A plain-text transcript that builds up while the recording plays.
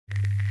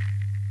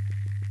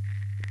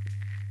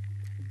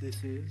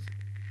This is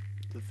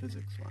the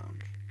Physics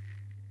Lounge.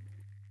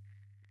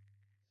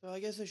 So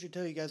I guess I should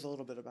tell you guys a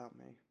little bit about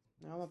me.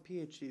 Now I'm a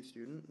PhD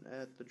student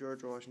at the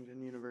George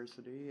Washington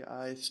University.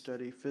 I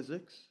study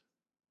physics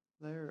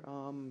there.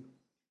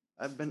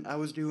 I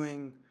was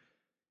doing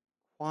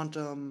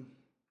quantum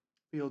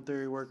field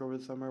theory work over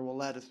the summer, well,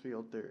 lattice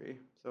field theory,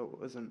 so it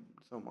wasn't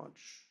so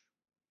much.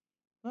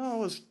 No, it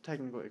was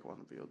technically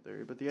quantum field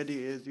theory, but the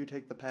idea is you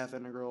take the path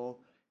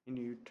integral and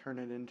you turn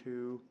it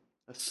into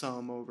a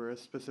sum over a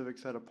specific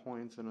set of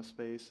points in a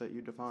space that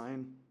you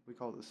define. We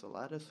call this a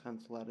lattice,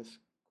 hence lattice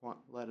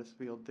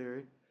field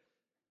theory.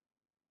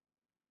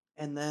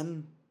 And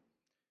then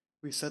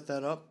we set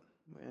that up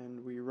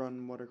and we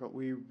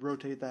we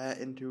rotate that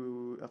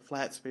into a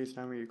flat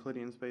spacetime or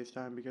Euclidean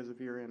spacetime, because if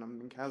you're in a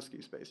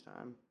Minkowski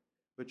spacetime,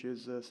 which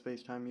is a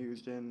spacetime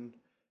used in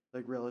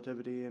like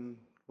relativity and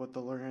what the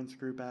Lorentz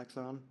group acts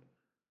on,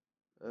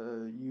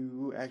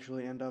 you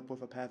actually end up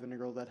with a path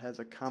integral that has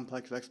a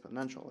complex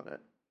exponential in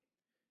it.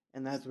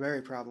 And that's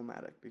very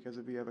problematic, because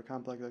if you have a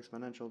complex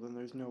exponential, then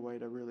there's no way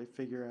to really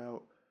figure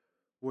out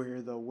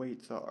where the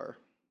weights are,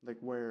 like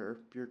where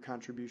your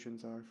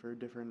contributions are for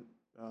different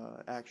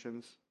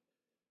actions,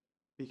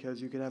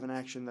 because you could have an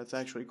action that's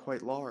actually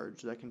quite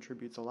large that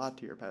contributes a lot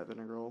to your path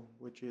integral,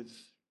 which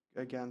is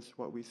against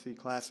what we see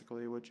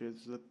classically, which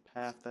is the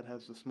path that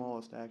has the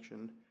smallest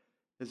action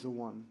is the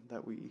one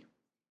that we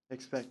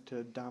expect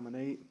to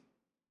dominate,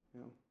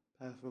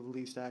 path of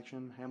least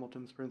action,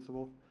 Hamilton's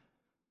principle.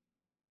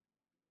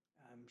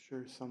 I'm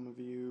sure some of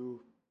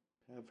you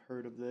have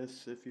heard of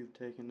this if you've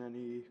taken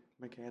any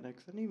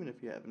mechanics, and even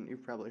if you haven't,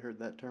 you've probably heard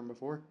that term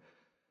before.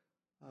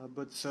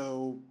 But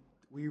so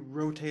we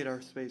rotate our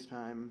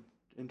spacetime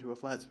into a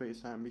flat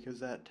spacetime because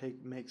that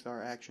makes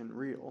our action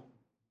real,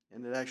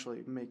 and it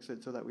actually makes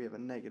it so that we have a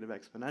negative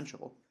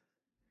exponential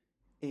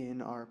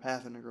in our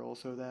path integral,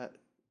 so that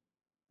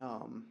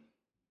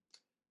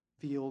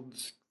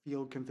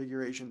field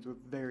configurations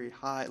with very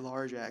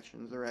large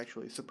actions are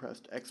actually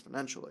suppressed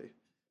exponentially.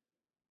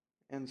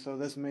 And so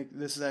this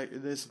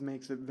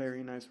makes it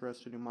very nice for us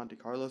to do Monte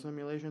Carlo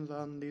simulations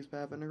on these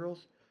path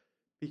integrals,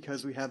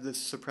 because we have this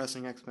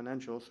suppressing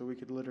exponential, so we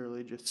could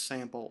literally just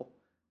sample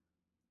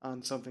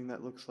on something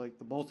that looks like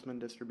the Boltzmann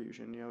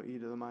distribution, e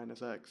to the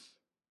minus x,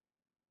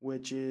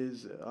 which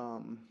is,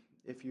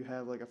 if you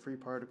have like a free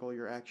particle,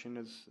 your action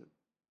is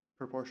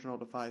proportional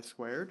to phi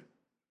squared,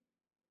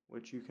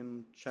 which you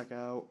can check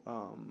out,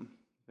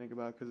 think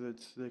about, because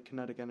it's the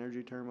kinetic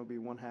energy term will be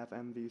 1/2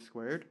 mv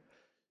squared.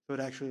 So it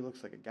actually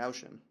looks like a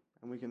Gaussian,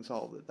 and we can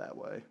solve it that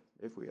way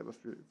if we have a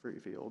free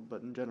field.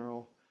 But in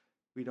general,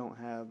 we don't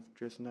have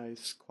just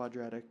nice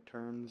quadratic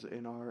terms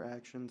in our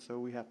action, so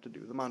we have to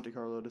do the Monte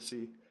Carlo to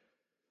see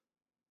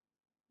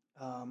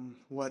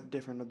what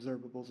different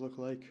observables look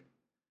like.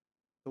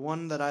 The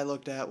one that I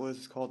looked at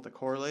was called the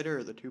correlator,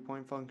 or the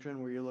two-point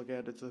function, where you look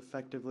at it's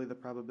effectively the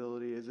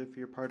probability is if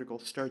your particle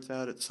starts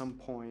out at some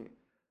point,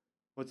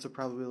 what's the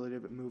probability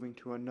of it moving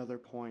to another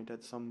point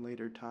at some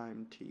later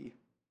time t?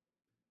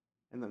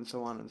 And then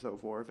so on and so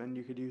forth, and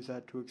you could use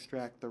that to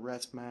extract the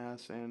rest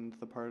mass and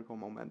the particle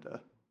momenta.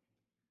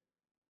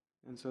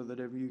 And so that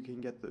if you can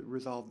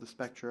resolve the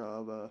spectra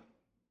of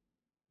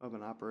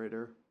an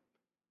operator,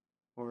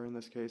 or in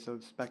this case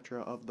of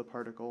spectra of the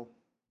particle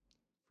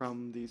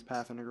from these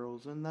path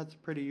integrals, and that's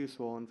pretty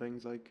useful in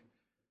things like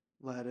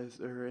lattice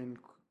or in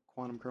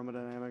quantum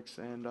chromodynamics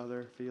and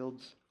other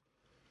fields.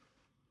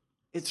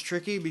 It's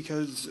tricky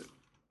because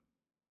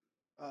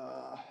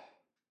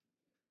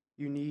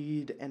you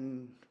need,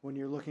 and when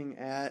you're looking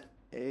at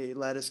a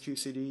lattice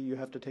QCD, you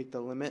have to take the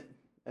limit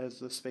as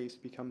the space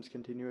becomes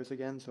continuous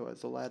again. So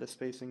as the lattice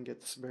spacing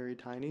gets very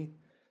tiny,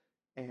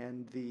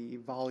 and the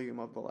volume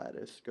of the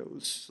lattice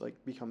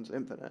becomes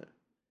infinite.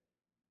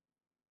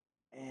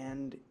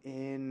 And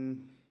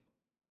in,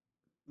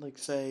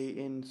 say,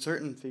 in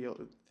certain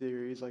field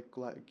theories, like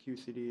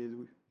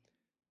QCD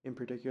in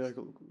particular,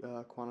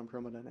 quantum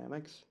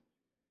chromodynamics,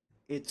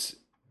 it's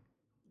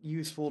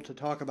useful to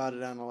talk about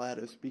it on a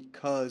lattice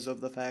because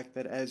of the fact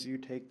that as you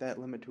take that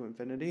limit to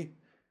infinity,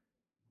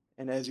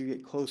 and as you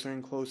get closer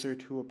and closer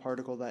to a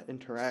particle that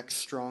interacts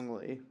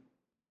strongly,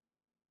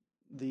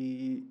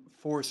 the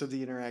force of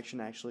the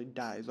interaction actually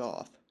dies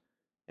off.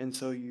 And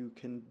so you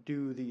can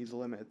do these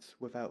limits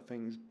without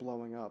things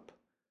blowing up.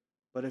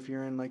 But if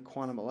you're in like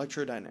quantum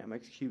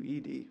electrodynamics,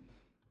 QED,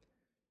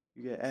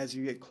 as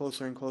you get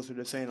closer and closer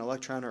to, say, an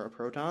electron or a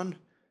proton,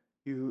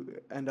 you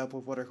end up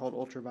with what are called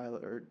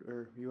ultraviolet,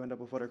 or you end up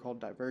with what are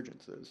called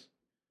divergences,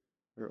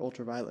 or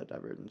ultraviolet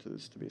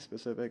divergences to be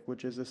specific,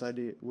 which is this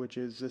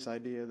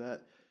idea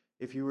that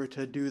if you were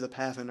to do the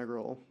path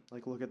integral,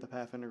 like look at the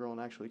path integral and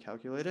actually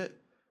calculate it,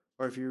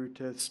 or if you were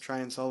to try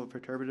and solve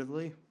it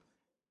perturbatively,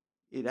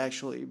 it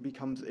actually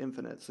becomes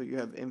infinite. So you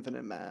have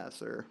infinite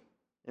mass or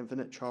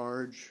infinite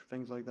charge,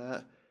 things like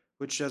that,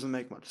 which doesn't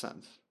make much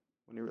sense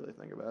when you really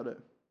think about it.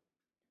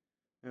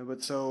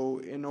 But so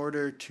in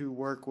order to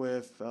work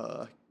with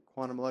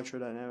quantum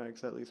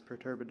electrodynamics, at least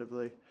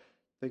perturbatively,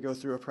 they go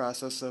through a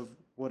process of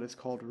what is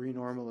called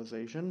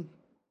renormalization.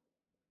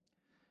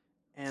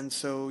 And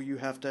so you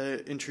have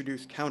to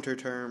introduce counter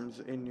terms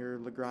in your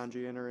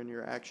Lagrangian or in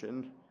your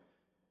action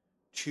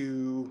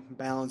to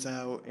balance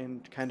out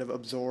and kind of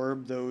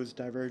absorb those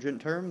divergent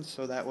terms,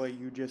 so that way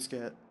you just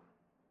get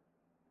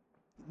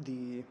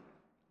the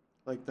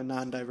the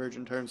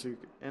non-divergent terms,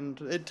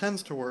 and it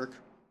tends to work.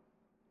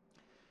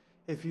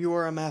 If you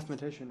are a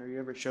mathematician or you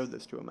ever showed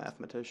this to a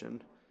mathematician,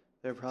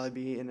 there'd probably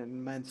be an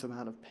immense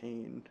amount of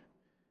pain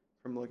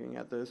from looking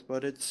at this,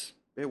 but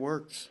it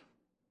works.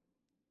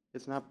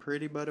 It's not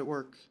pretty, but it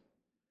works.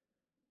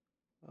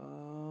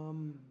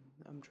 Um,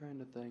 I'm trying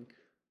to think.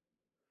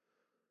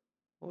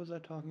 What was I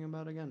talking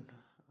about again?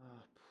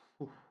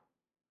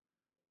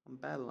 I'm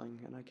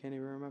battling, and I can't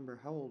even remember.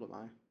 How old am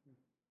I?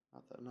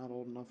 Not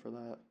old enough for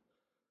that.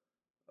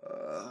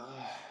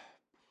 Uh,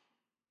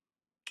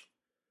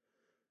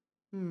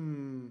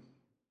 hmm.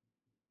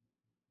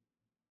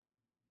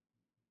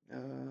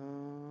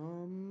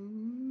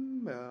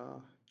 Yeah.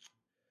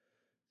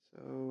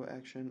 So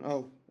action.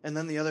 Oh, and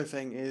then the other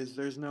thing is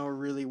there's no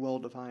really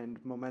well-defined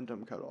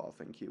momentum cutoff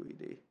in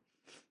QED.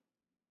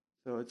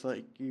 So it's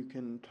like you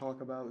can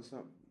talk about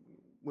some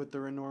with the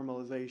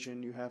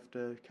renormalization, you have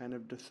to kind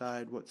of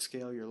decide what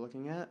scale you're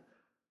looking at,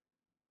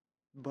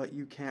 but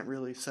you can't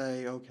really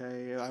say,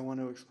 okay, I want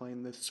to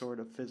explain this sort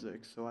of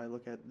physics, so I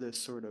look at this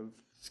sort of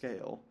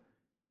scale.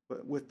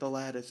 But with the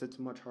lattice, it's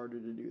much harder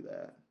to do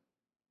that.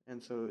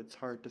 And so it's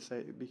hard to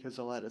say because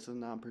the lattice is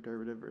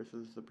non-perturbative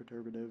versus the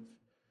perturbative.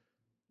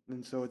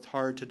 And so it's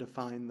hard to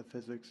define the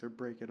physics or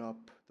break it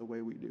up the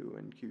way we do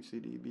in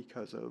QCD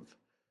because of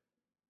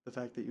the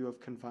fact that you have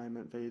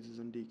confinement phases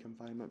and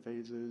deconfinement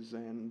phases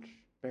and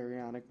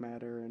baryonic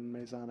matter and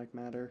mesonic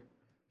matter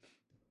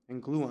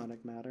and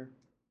gluonic matter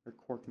or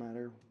quark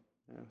matter.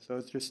 Yeah,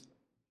 so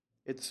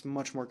it's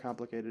much more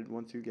complicated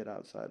once you get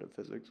outside of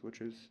physics,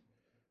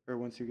 or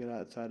once you get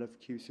outside of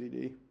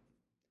QCD,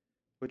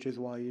 which is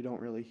why you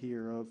don't really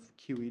hear of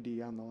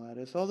QED on the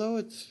lattice, although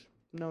it's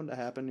known to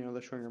happen,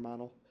 the Schwinger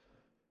model.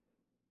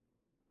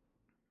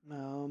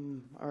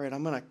 All right,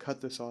 I'm gonna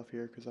cut this off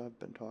here because I've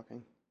been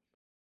talking.